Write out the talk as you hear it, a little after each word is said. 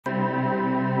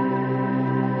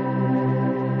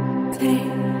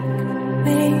Welcome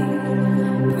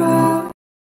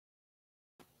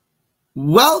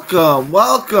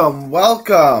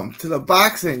to the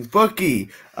Boxing Bookie.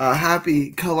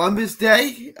 Happy Columbus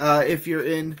Day if you're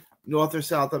in North or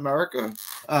South America.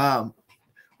 We're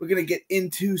going to get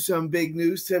into some big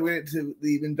news today. We're going to get to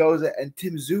the Mendoza and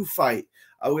Tszyu fight.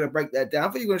 We're going to break that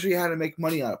down for you. We're going to show you how to make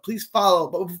money on it. Please follow,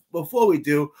 but before we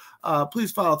do,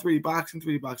 please follow 3D Boxing,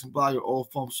 3D Boxing Blog, or all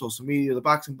forms of social media. The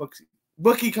Boxing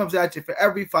Bookie comes at you for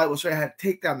every fight. We'll show you how to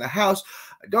take down the house.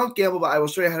 I don't gamble, but I will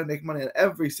show you how to make money on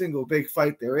every single big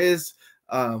fight there is.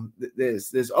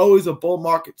 There's always a bull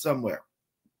market somewhere.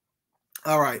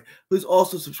 All right. Please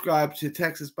also subscribe to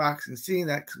Texas Boxing Scene.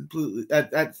 That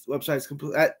website is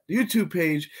complete. That YouTube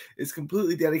page is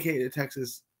completely dedicated to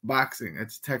Texas boxing.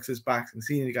 It's Texas Boxing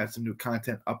Scene. You got some new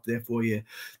content up there for you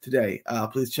today.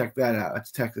 Please check that out.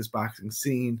 It's Texas Boxing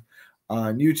Scene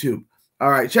on YouTube. All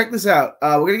right, check this out.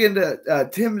 We're going to get into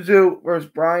Tszyu versus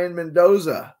Brian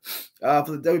Mendoza for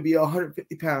the WBO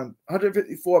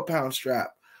 154-pound strap.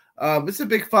 It's a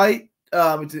big fight.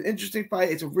 It's an interesting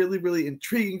fight. It's a really, really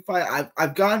intriguing fight.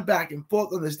 I've gone back and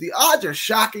forth on this. The odds are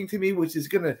shocking to me, which is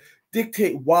going to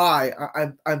dictate why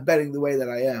I'm betting the way that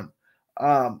I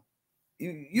am.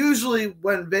 Usually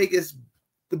when Vegas,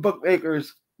 the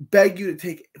bookmakers beg you to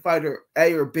take fighter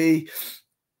A or B,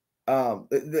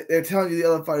 they're telling you the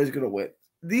other fighter is going to win.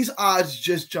 These odds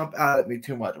just jump out at me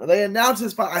too much. When they announced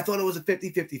this fight, I thought it was a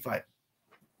 50-50 fight.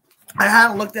 I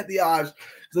hadn't looked at the odds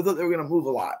because I thought they were going to move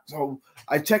a lot. So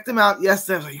I checked them out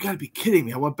yesterday. I was like, you got to be kidding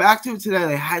me. I went back to it today.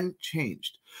 They hadn't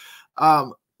changed.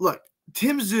 Look,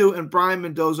 Tszyu and Brian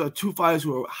Mendoza are two fighters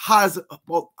who are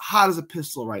hot as a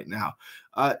pistol right now.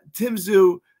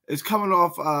 Tszyu is coming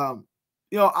off,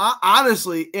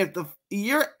 honestly, if the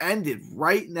year ended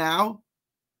right now,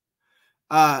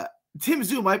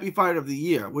 Tszyu might be fighter of the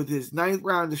year with his 9th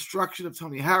round destruction of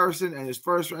Tony Harrison and his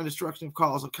 1st round destruction of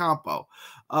Carlos Ocampo.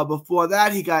 Before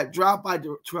that, he got dropped by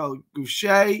Terrell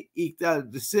Goucher, eked out a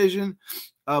decision.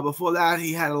 Before that,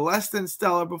 he had a less than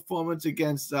stellar performance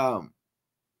against Takashi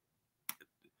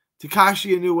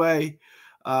Inoue.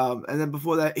 And then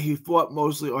before that, he fought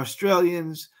mostly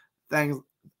Australians, things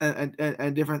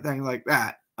and different things like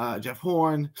that. Jeff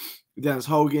Horn, Dennis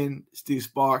Hogan, Steve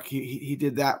Spark. He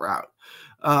did that route.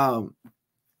 I'm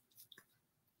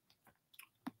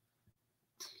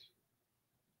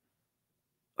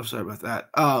sorry about that.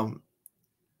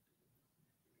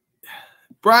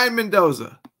 Brian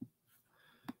Mendoza.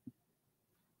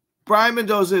 Brian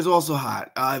Mendoza is also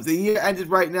hot. If the year ended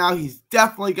right now, he's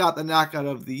definitely got the knockout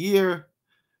of the year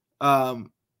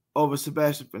over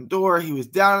Sebastian Fundora. He was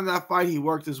down in that fight. He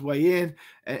worked his way in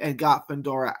and got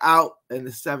Fundora out in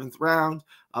the 7th round.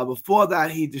 Before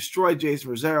that, he destroyed Jason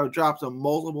Rosero, dropped him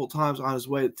multiple times on his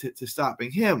way to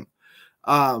stopping him.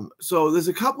 So there's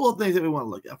a couple of things that we want to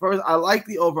look at. First, I like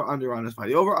the over-under on this fight.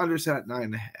 The over-under set at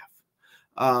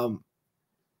 9.5.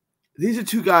 These are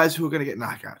two guys who are going to get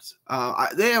knockouts.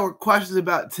 There were questions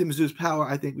about Tszyu's power.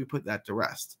 I think we put that to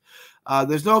rest.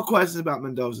 There's no questions about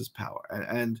Mendoza's power.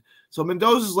 And so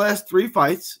Mendoza's last 3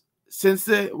 fights since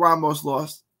the Ramos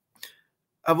loss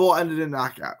have all ended in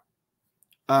knockout.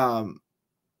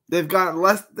 They've gotten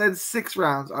less than 6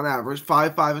 rounds on average,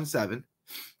 5, 5, and 7.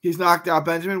 He's knocked out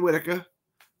Benjamin Whitaker,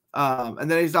 and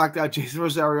then he's knocked out Jason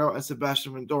Rosario and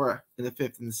Sebastian Fundora in the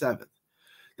 5th and the 7th.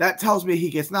 That tells me he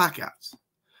gets knockouts.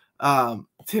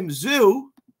 Tszyu,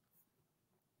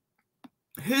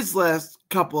 his last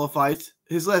 2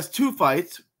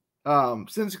 fights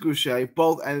since Goucher,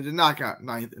 both ended in knockout,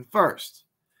 9th and 1st.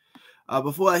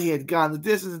 Before that, he had gone the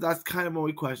distance, and that's kind of when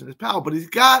we question his power. But he's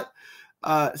got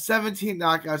 17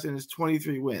 knockouts in his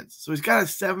 23 wins. So he's got a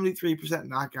 73%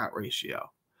 knockout ratio.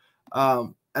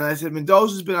 And I said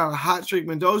Mendoza's been on a hot streak.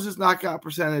 Mendoza's knockout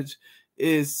percentage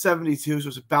is 72, so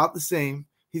it's about the same.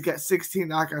 He's got 16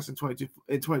 knockouts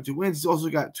in 22 wins. He's also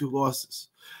got 2 losses.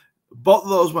 Both of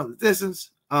those went the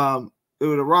distance. It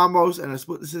was a Ramos and a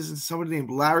split decision. Somebody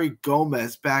named Larry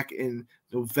Gomez back in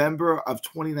November of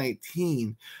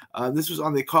 2019. This was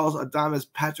on the Carlos Adames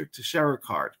Patrick Teixeira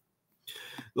card.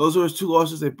 Those were his 2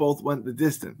 losses. They both went the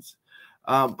distance.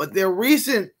 But their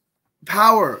recent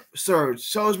power surge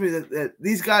shows me that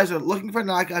these guys are looking for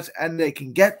knockouts and they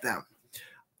can get them.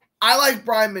 I like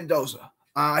Brian Mendoza.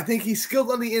 I think he's skilled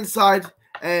on the inside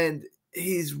and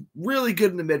he's really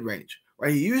good in the mid-range.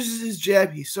 Right? He uses his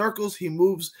jab, he circles, he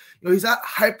moves. He's not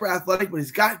hyper athletic, but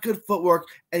he's got good footwork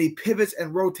and he pivots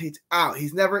and rotates out.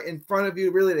 He's never in front of you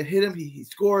really to hit him. He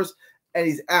scores and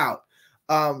he's out.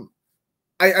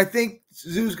 I think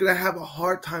Tszyu's going to have a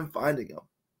hard time finding him,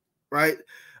 right?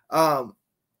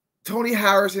 Tony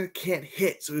Harrison can't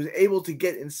hit, so he was able to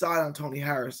get inside on Tony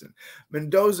Harrison.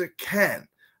 Mendoza can.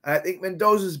 And I think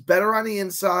Mendoza's better on the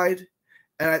inside,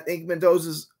 and I think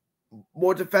Mendoza's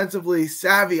more defensively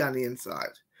savvy on the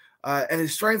inside, and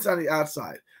his strength's on the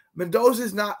outside. Mendoza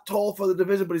is not tall for the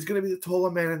division, but he's going to be the taller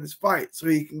man in this fight, so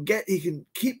he can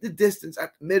keep the distance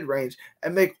at the mid range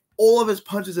and make all of his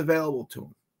punches available to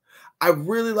him. I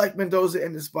really like Mendoza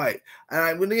in this fight, and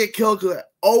I'm going to get killed because I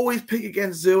always pick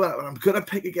against Tszyu, and I'm going to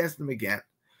pick against him again.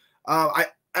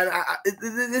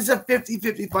 This is a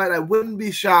 50-50 fight. I wouldn't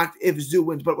be shocked if Tszyu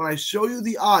wins, but when I show you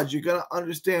the odds, you're going to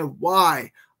understand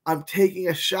why I'm taking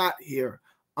a shot here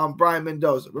on Brian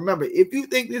Mendoza. Remember, if you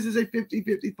think this is a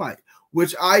 50-50 fight,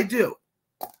 which I do,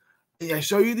 and I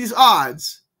show you these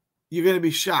odds, you're going to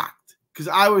be shocked because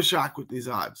I was shocked with these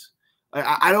odds.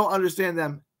 I don't understand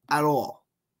them at all,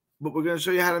 but we're going to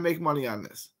show you how to make money on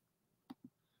this.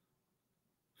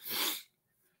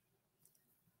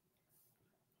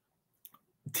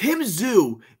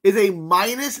 Tszyu is a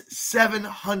minus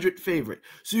 700 favorite.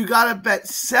 So you got to bet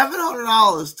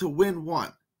 $700 to win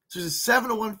one. So it's a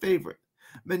 7-1 favorite.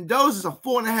 Mendoza is a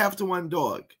 4.5 to 1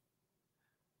 dog.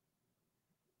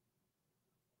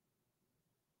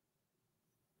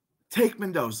 Take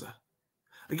Mendoza.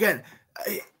 Again,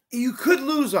 you could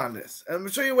lose on this. And I'm going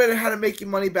to show you a way to how to make your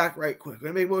money back right quick. I'm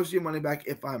going to make most of your money back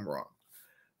if I'm wrong.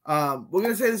 We're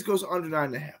going to say this goes under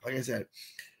 9.5. Like I said,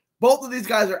 both of these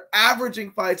guys are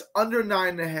averaging fights under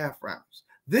 9.5 rounds.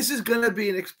 This is going to be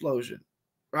an explosion,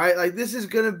 right? Like, this is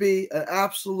going to be an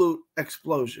absolute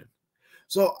explosion.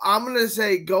 So I'm going to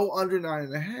say go under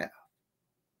 9.5.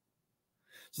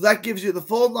 So that gives you the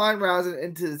full 9 rounds and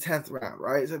into the 10th round,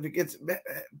 right? So if it gets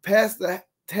past the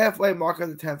halfway mark of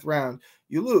the 10th round,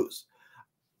 you lose.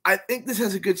 I think this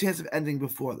has a good chance of ending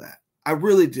before that. I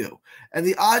really do. And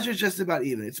the odds are just about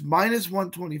even. It's minus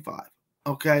 125.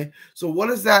 Okay, so what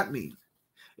does that mean?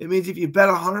 It means if you bet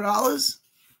 $100,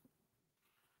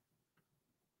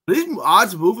 these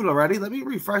odds moving already. Let me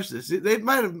refresh this. They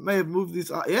may have moved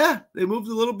these. Yeah, they moved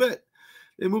a little bit.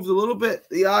 They moved a little bit.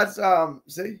 The odds,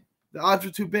 see, the odds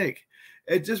were too big.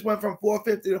 It just went from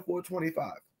 450 to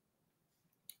 425.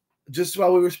 Just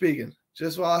while we were speaking,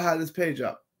 just while I had this page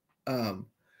up.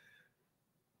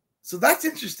 So that's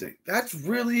interesting. That's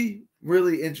really,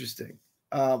 really interesting.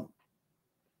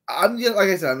 I'm like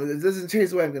I said, it doesn't change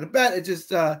the way I'm going to bet. It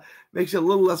just makes you a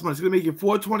little less money. It's going to make you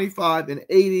 $425 and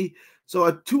 $80. So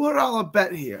a $200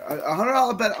 bet here, a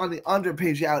 $100 bet on the under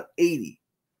pays you out $80.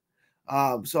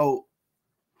 So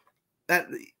that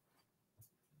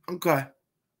okay,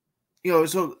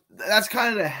 so that's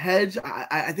kind of the hedge.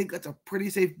 I think that's a pretty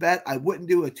safe bet. I wouldn't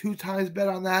do a 2 times bet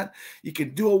on that. You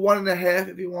can do a 1.5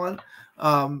 if you want,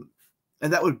 and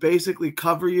that would basically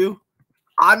cover you.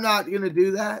 I'm not going to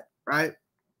do that, right?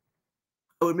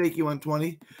 It would make you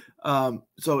 120.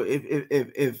 So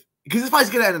if because this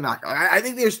fight's gonna end in knockout. I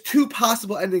think there's 2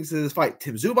 possible endings to this fight: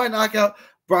 Tszyu by knockout,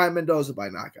 Brian Mendoza by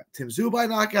knockout. Tszyu by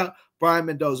knockout, Brian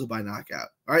Mendoza by knockout.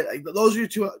 All right, like, those are your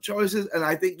 2 choices, and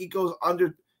I think he goes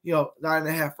under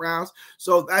 9.5 rounds.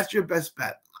 So that's your best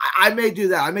bet. I may do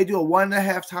that. I may do a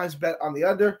 1.5 times bet on the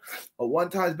under, a 1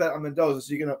 times bet on Mendoza.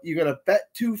 So you're gonna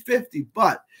bet 250,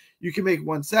 but you can make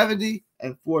 170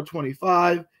 and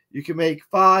 425. You can make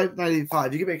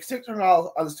 $595. You can make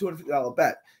 $600 on this $250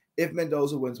 bet if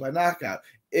Mendoza wins by knockout.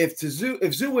 If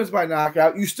Tszyu wins by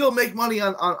knockout, you still make money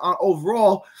on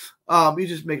overall. You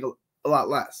just make a lot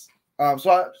less. So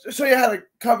I'll show you how to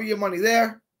cover your money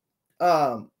there.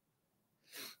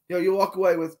 You walk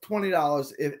away with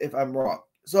 $20 if I'm wrong.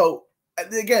 So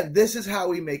again, this is how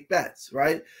we make bets,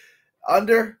 right?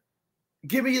 Under,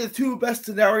 give me the 2 best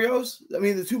scenarios. I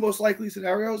mean, the 2 most likely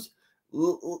scenarios.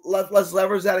 Let's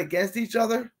leverage that against each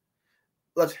other.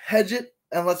 Let's hedge it,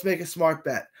 and let's make a smart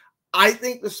bet. I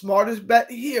think the smartest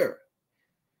bet here,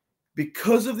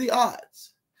 because of the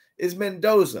odds, is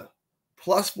Mendoza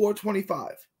plus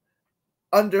 425,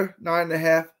 under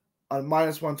 9.5 on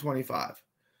minus 125.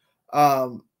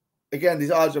 Again,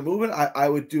 these odds are moving. I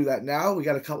would do that now. We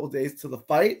got a couple days to the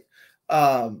fight,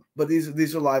 but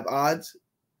these are live odds.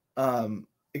 Again,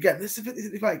 this is a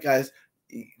 50-50 fight, guys.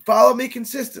 Follow me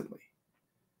consistently.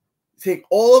 Take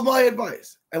all of my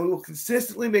advice, and we will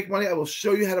consistently make money. I will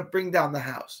show you how to bring down the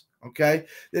house, okay?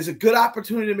 There's a good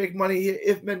opportunity to make money here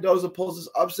if Mendoza pulls this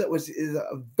upset, which is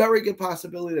a very good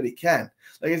possibility that he can.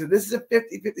 Like I said, this is a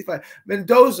 50-50 fight.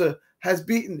 Mendoza has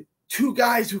beaten 2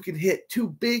 guys who can hit, 2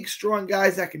 big, strong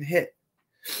guys that can hit,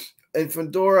 and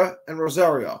Fedora and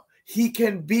Rosario. He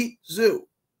can beat Tszyu.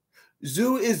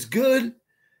 Tszyu is good.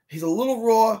 He's a little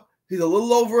raw. He's a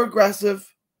little over-aggressive.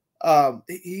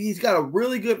 He's got a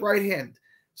really good right hand.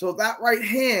 So that right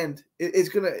hand is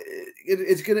gonna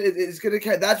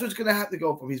that's what's gonna have to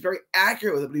go for him. He's very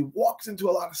accurate with it, but he walks into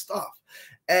a lot of stuff.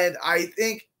 And I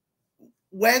think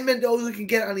when Mendoza can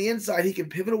get on the inside, he can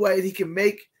pivot away and he can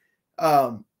make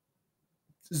Tszyu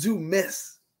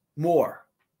miss more.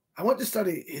 I went to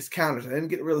study his counters. I didn't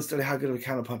get to really study how good of a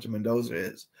counter puncher Mendoza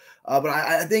is. But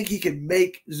I think he can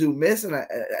make Tszyu miss, and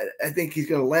I think he's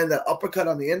going to land that uppercut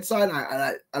on the inside.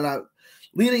 And I'm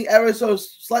leaning ever so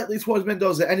slightly towards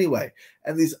Mendoza anyway.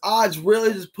 And these odds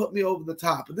really just put me over the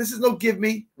top. But this is no give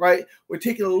me, right? We're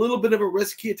taking a little bit of a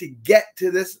risk here to get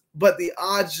to this, but the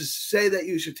odds just say that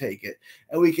you should take it.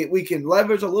 And we can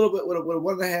leverage a little bit with a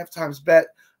 1.5 times bet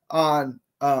on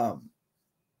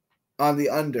the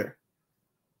under.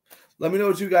 Let me know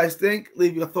what you guys think.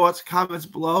 Leave your thoughts, comments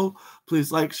below.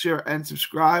 Please like, share, and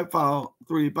subscribe. Follow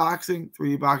 3D Boxing,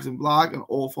 3D Boxing blog, on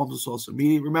all forms of social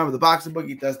media. Remember, the Boxing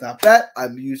Bookie does not bet.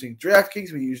 I'm using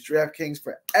DraftKings. We use DraftKings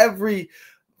for every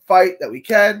fight that we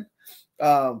can.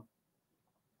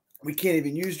 We can't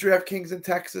even use DraftKings in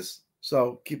Texas,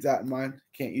 so keep that in mind.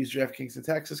 Can't use DraftKings in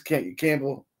Texas. Can't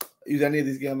gamble. Use any of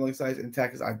these gambling sites in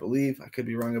Texas, I believe. I could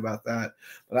be wrong about that,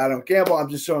 but I don't gamble. I'm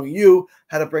just showing you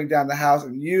how to bring down the house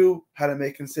and you how to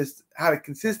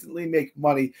consistently make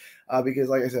money. Because,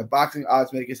 like I said, boxing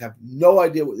odds makers have no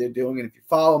idea what they're doing, and if you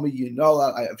follow me, you know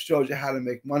that I have showed you how to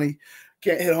make money.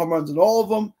 Can't hit home runs on all of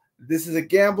them. This is a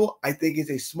gamble. I think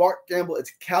it's a smart gamble. It's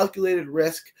calculated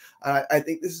risk. I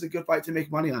think this is a good fight to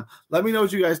make money on. Let me know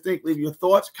what you guys think. Leave your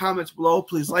thoughts, comments below.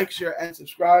 Please like, share, and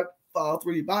subscribe. Follow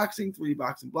 3D Boxing, 3D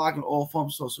Boxing blog, and all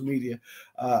forms of social media.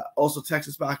 Also,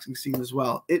 Texas boxing scene as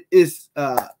well. It is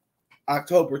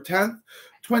October 10th,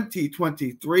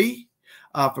 2023.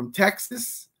 From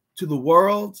Texas to the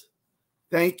world,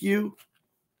 thank you,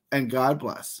 and God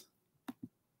bless.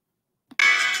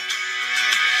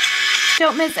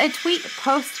 Don't miss a tweet,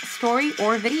 post, story,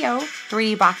 or video.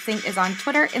 3D Boxing is on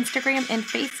Twitter, Instagram, and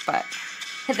Facebook.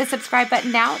 Hit the subscribe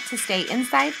button now to stay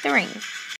inside the ring.